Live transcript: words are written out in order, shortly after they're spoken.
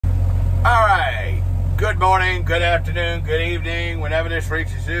Alright, good morning, good afternoon, good evening, whenever this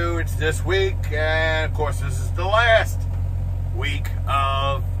reaches you. It's this week, and of course this is the last week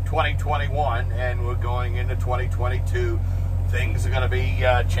of 2021, and we're going into 2022. Things are going to be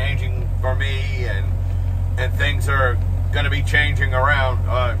changing for me, and things are going to be changing around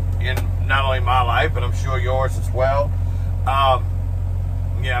in not only my life, but I'm sure yours as well.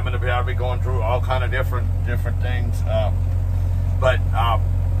 Yeah, I'll be going through all kind of different things, but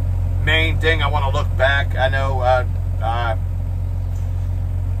main thing I want to look back. I know I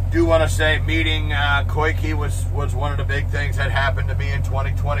do want to say meeting Koike was one of the big things that happened to me in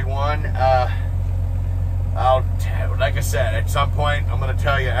 2021. Like I said, at some point I'm going to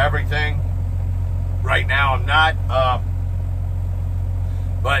tell you everything. Right now I'm not,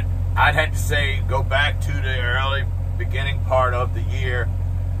 but I'd have to say go back to the early beginning part of the year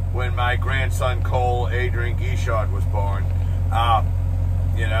when my grandson Cole Adrian Guichard was born.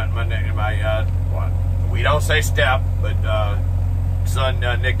 You know, we don't say step, but son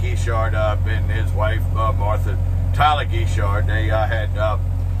Nick Guichard and his wife Martha Tyler Guichard, they had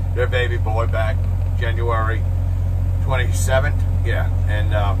their baby boy back January 27th. Yeah,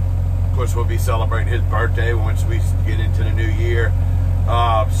 and of course we'll be celebrating his birthday once we get into the new year.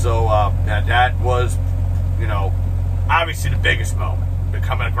 So that was, you know, obviously the biggest moment,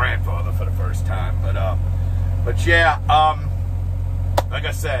 becoming a grandfather for the first time. But yeah, like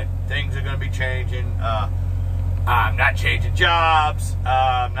I said, things are going to be changing. I'm not changing jobs.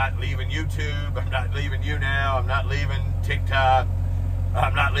 I'm not leaving YouTube. I'm not leaving you now. I'm not leaving TikTok.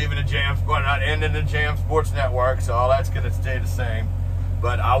 I'm not leaving the Jam Sport. I'm not ending the Jam Sports Network. So all that's going to stay the same.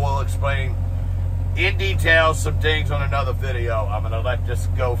 But I will explain in detail some things on another video. I'm going to let this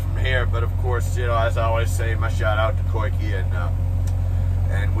go from here. But of course, you know, as I always say, my shout out to Koike,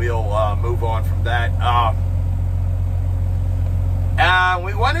 and we'll move on from that.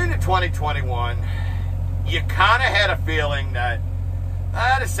 We went into 2021. You kind of had a feeling that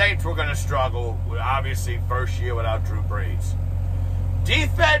the Saints were going to struggle. Obviously, first year without Drew Brees.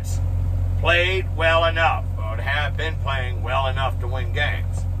 Defense played well enough, or have been playing well enough to win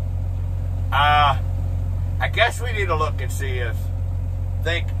games. I guess we need to look and see if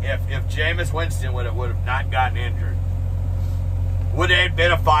Jameis Winston would have not gotten injured, would it have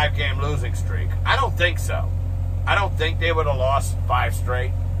been a 5-game losing streak? I don't think so. I don't think they would have lost 5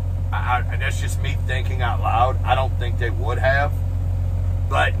 straight. That's just me thinking out loud. I don't think they would have.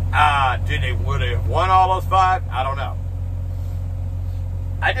 But would they have won all those 5? I don't know.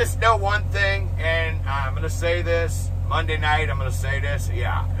 I just know one thing, and I'm going to say this Monday night. I'm going to say this.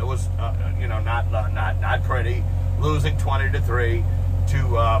 Yeah, it was you know, not pretty. Losing 20-3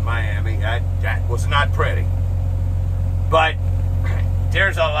 to Miami. That was not pretty. But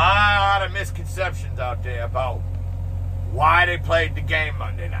there's a lot of misconceptions out there about why they played the game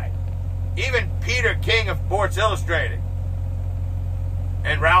Monday night. Even Peter King of Sports Illustrated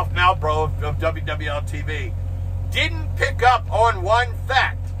and Ralph Malbrough of WWL TV didn't pick up on one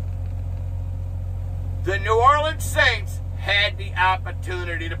fact. The New Orleans Saints had the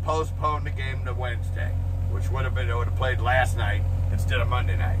opportunity to postpone the game to Wednesday, which would have played last night instead of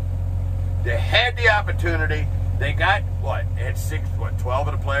Monday night. They had the opportunity. They got, they had 12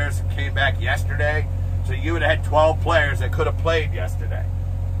 of the players that came back yesterday. So you would have had 12 players that could have played yesterday.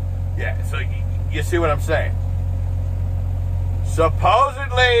 Yeah, so you see what I'm saying?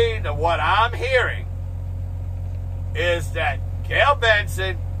 Supposedly, what I'm hearing is that Gail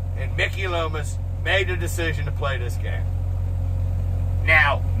Benson and Mickey Loomis made the decision to play this game.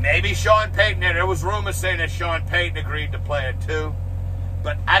 Now, maybe Sean Payton, there was rumors saying that Sean Payton agreed to play it too.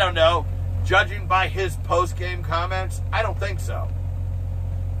 But I don't know. Judging by his post-game comments, I don't think so.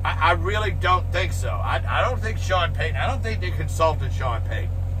 I really don't think so. I don't think Sean Payton, I don't think they consulted Sean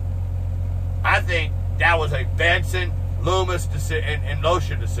Payton. I think that was a Benson, Loomis and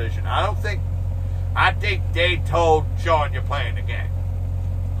Lotion decision. I think they told Sean, you're playing the game.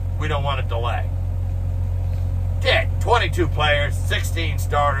 We don't want to delay. 22 players, 16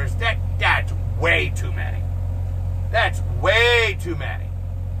 starters, that's way too many. That's way too many.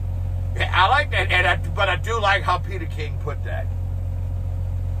 I like that, but I do like how Peter King put that.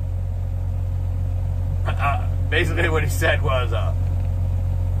 Basically what he said was,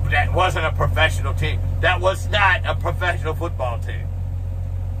 that wasn't a professional team. That was not a professional football team.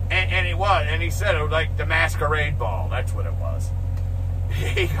 And it was. And he said it was like the masquerade ball. That's what it was.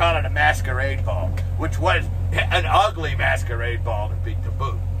 He called it a masquerade ball, which was an ugly masquerade ball to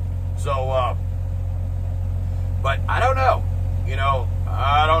boot. So, but I don't know. You know,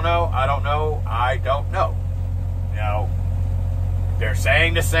 I don't know. You know, they're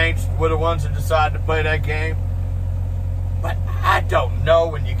saying the Saints were the ones that decided to play that game. But I don't know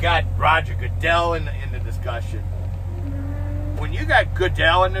when you got Roger Goodell in the discussion. When you got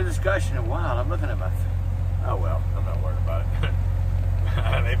Goodell in the discussion, wow, I'm looking at my... Oh, well, I'm not worried about it.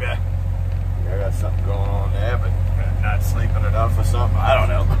 Maybe I got something going on there, but not sleeping enough or something. I don't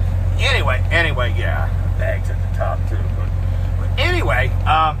know. Anyway, yeah, bags at the top, too. But anyway,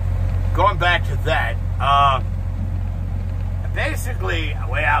 going back to that, basically, the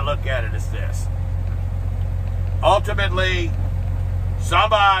way I look at it is this. Ultimately,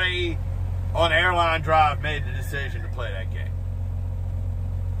 somebody on Airline Drive made the decision to play that game.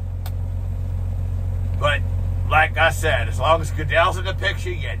 But, like I said, as long as Goodell's in the picture,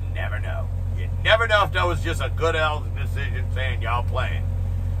 you never know. You never know if that was just a Goodell decision saying y'all playing.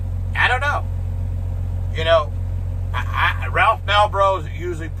 I don't know. You know, Ralph Malbrough is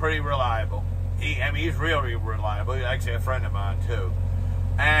usually pretty reliable. He's really reliable. He's actually a friend of mine, too.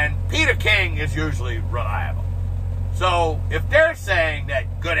 And Peter King is usually reliable. So, if they're saying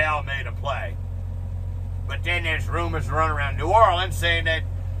that Goodell made a play, but then there's rumors running around New Orleans saying that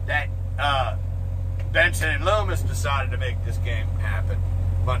Benson and Loomis decided to make this game happen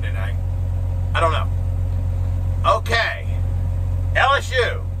Monday night. I don't know. Okay.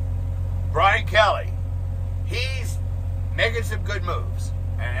 LSU. Brian Kelly. He's making some good moves.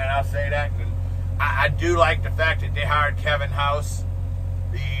 And I'll say that. And I do like the fact that they hired Kevin House,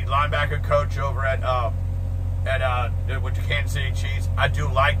 the linebacker coach over with the Kansas City Chiefs. I do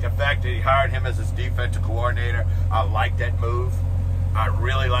like the fact that he hired him as his defensive coordinator. I like that move. I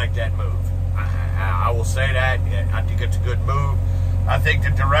really like that move. I will say that. I think it's a good move. I think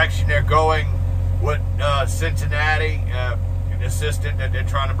the direction they're going with Cincinnati, an assistant that they're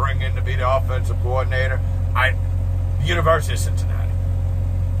trying to bring in to be the offensive coordinator, University of Cincinnati.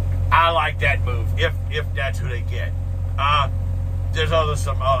 I like that move if that's who they get. There's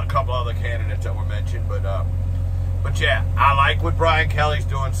a couple other candidates that were mentioned, but yeah, I like what Brian Kelly's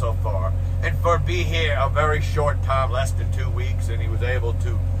doing so far. And for be here a very short time, less than 2 weeks, and he was able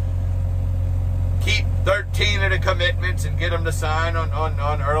to keep 13 of the commitments and get them to sign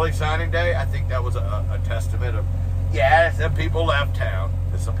on early signing day, I think that was a testament of, yeah, some people left town.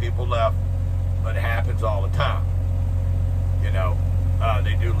 There's some people left, but it happens all the time. You know,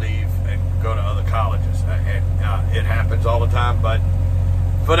 they do leave and go to other colleges, and it happens all the time, but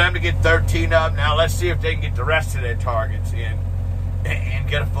for them to get 13 up, now let's see if they can get the rest of their targets in and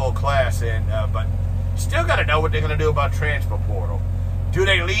get a full class in, but still got to know what they're going to do about transfer portal. Do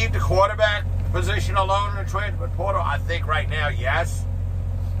they leave the quarterback position alone in the transfer portal? I think right now, yes.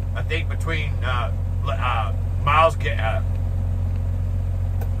 I think between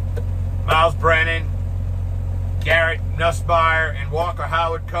Miles Brennan, Garrett Nussmeier, and Walker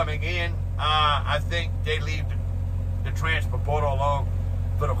Howard coming in, I think they leave the transfer portal alone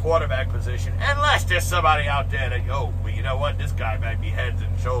for the quarterback position, unless there's somebody out there that, well, you know what, this guy might be heads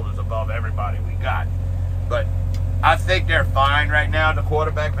and shoulders above everybody we got. But I think they're fine right now at the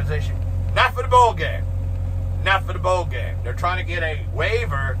quarterback position. Not for the bowl game. Not for the bowl game. They're trying to get a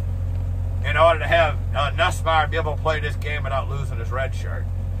waiver in order to have Nussmeier be able to play this game without losing his red shirt,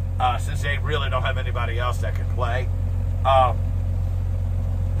 since they really don't have anybody else that can play. I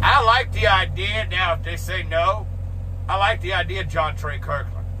like the idea. Now, if they say no, I like the idea of John Trey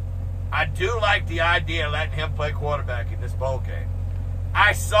Kirkland. I do like the idea of letting him play quarterback in this bowl game.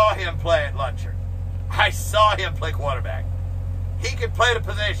 I saw him play at Luncher. I saw him play quarterback. He could play the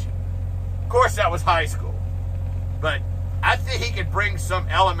position. Of course, that was high school. But I think he could bring some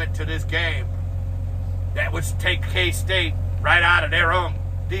element to this game that would take K-State right out of their own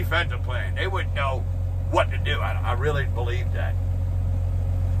defensive plan. They wouldn't know what to do. I really believe that.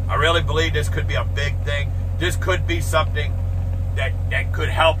 I really believe this could be a big thing. This could be something that could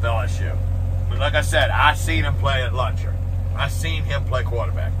help LSU. But like I said, I seen him play at Luncher. I seen him play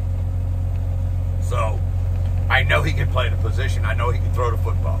quarterback. So I know he can play the position. I know he can throw the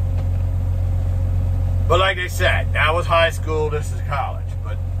football. But like they said, that was high school, this is college.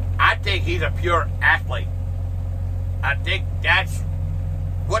 But I think he's a pure athlete. I think that's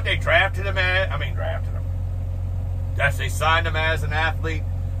what they drafted him as. They signed him as an athlete.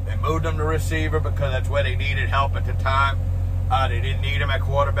 They moved him to receiver because that's where they needed help at the time. They didn't need him at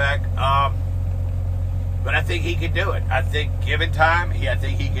quarterback. But I think he could do it. I think, given time, I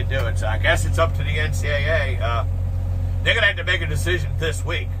think he could do it. So I guess it's up to the NCAA. They're going to have to make a decision this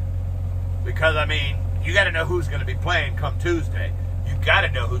week. Because, you got to know who's going to be playing come Tuesday. You got to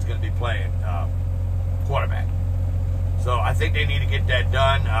know who's going to be playing quarterback. So I think they need to get that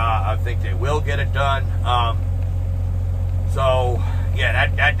done. I think they will get it done. So, yeah,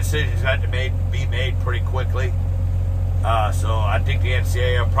 that decision is going to be made pretty quickly. So I think the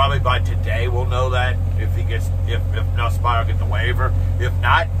NCAA probably by today will know that if Nussmeier gets the waiver. If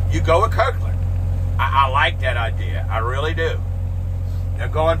not, you go with Kirkland. I like that idea. I really do. Now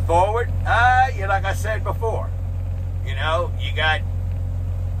going forward, like I said before, you got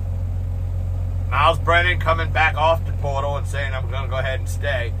Miles Brennan coming back off the portal and saying, I'm going to go ahead and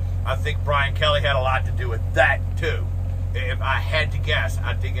stay. I think Brian Kelly had a lot to do with that, too. If I had to guess,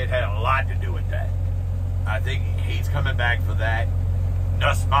 I think it had a lot to do with that. I think he's coming back for that.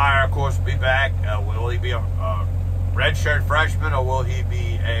 Nussmeier, of course, will be back. Will he be a redshirt freshman or will he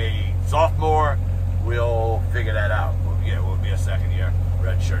be a sophomore? We'll figure that out. Will be a second-year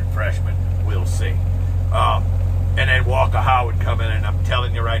redshirt freshman. We'll see. And then Walker Howard coming in. I'm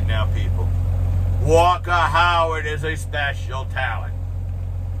telling you right now, people, Walker Howard is a special talent.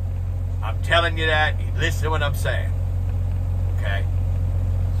 I'm telling you that. Listen to what I'm saying. Okay?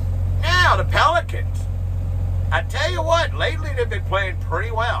 Now, the Pelicans. I tell you what, lately they've been playing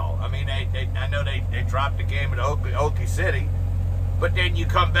pretty well. I mean, I know they dropped the game at Okie City, but then you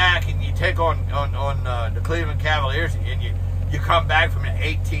come back and you take on the Cleveland Cavaliers, and you come back from an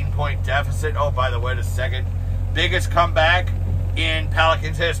 18-point deficit. Oh, by the way, the second biggest comeback in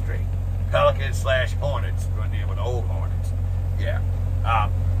Pelicans history. Pelicans/Hornets, with old Hornets. Yeah.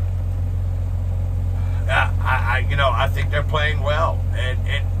 I think they're playing well,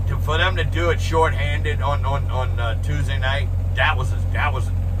 and for them to do it shorthanded on Tuesday night, that was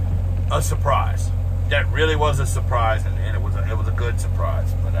a surprise. That really was a surprise, and it was a good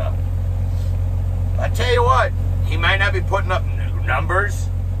surprise. But I tell you what, he might not be putting up numbers,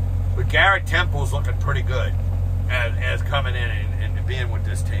 but Garrett Temple's looking pretty good as coming in and being with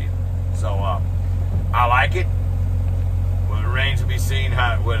this team. So I like it. Well, it remains to be seen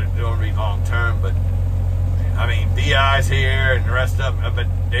what it's going to be long term, but. I mean, BI's here and the rest of them, but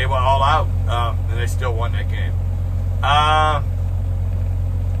they were all out, and they still won that game.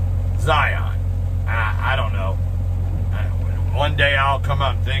 Zion, I don't know. One day I'll come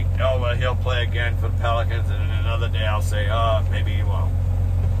out and think, oh, well, he'll play again for the Pelicans, and then another day I'll say, maybe he won't.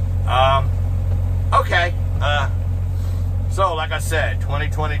 Okay. So, like I said,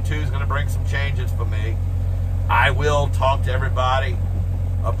 2022 is going to bring some changes for me. I will talk to everybody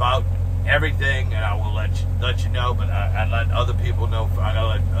about everything, and I will let you know, but I let other people know. I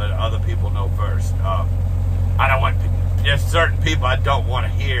gotta let other people know first. I don't want. There's certain people I don't want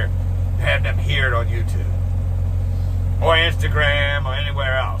to have them hear it on YouTube or Instagram or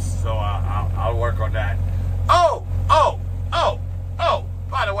anywhere else. So I'll work on that. Oh!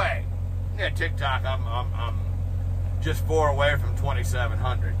 By the way, TikTok. I'm just 4 away from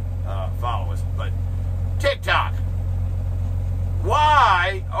 2,700 followers, but TikTok.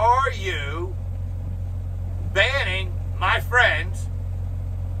 Why are you banning my friends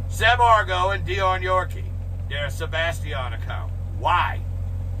Seb Argo and Dion Yorkie, their Sebastian account? Why?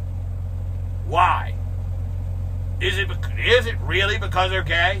 Is it really because they're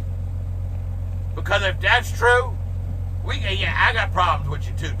gay? Because if that's true, I got problems with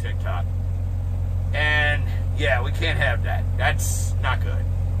you too, TikTok. And yeah, we can't have that. That's not good.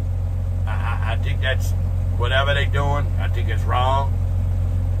 I think that's. Whatever they're doing, I think it's wrong.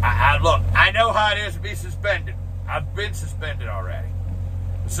 Look, I know how it is to be suspended. I've been suspended already.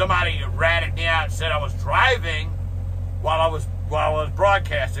 Somebody ratted me out and said I was driving while I was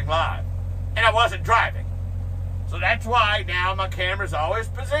broadcasting live, and I wasn't driving. So that's why now my camera's always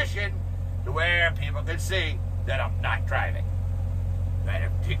positioned to where people can see that I'm not driving. But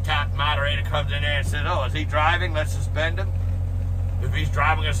if TikTok moderator comes in there and says, "Oh, is he driving? Let's suspend him." If he's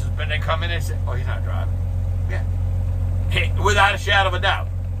driving, let's suspend. They come in and say, "Oh, he's not driving." Yeah, without a shadow of a doubt.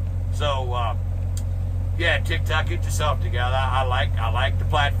 So, TikTok, get yourself together. I like the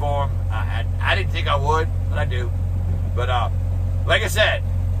platform. I didn't think I would, but I do. But like I said,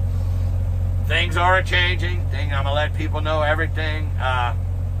 things are changing. I'm gonna let people know everything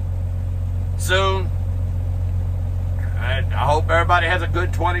soon. I hope everybody has a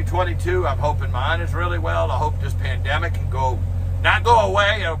good 2022. I'm hoping mine is really well. I hope this pandemic can not go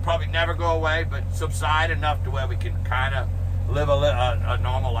away. It'll probably never go away, but subside enough to where we can kind of live a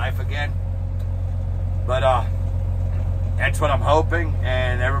normal life again. But that's what I'm hoping.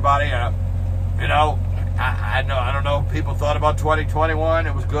 And everybody, I don't know if people thought about 2021.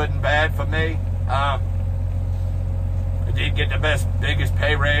 It was good and bad for me. I did get the biggest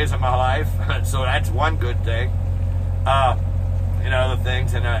pay raise of my life, so that's one good thing. The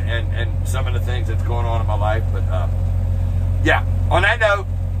things and some of the things that's going on in my life, but. Yeah, on that note,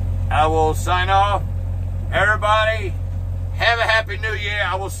 I will sign off. Everybody, have a happy new year.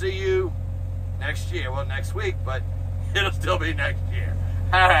 I will see you next year. Well, next week, but it'll still be next year.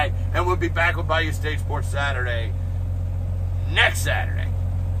 All right, and we'll be back with Bayou State Sports Saturday next Saturday.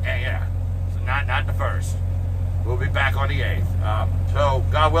 Yeah, so not the 1st. We'll be back on the 8th. So,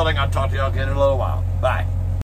 God willing, I'll talk to y'all again in a little while. Bye.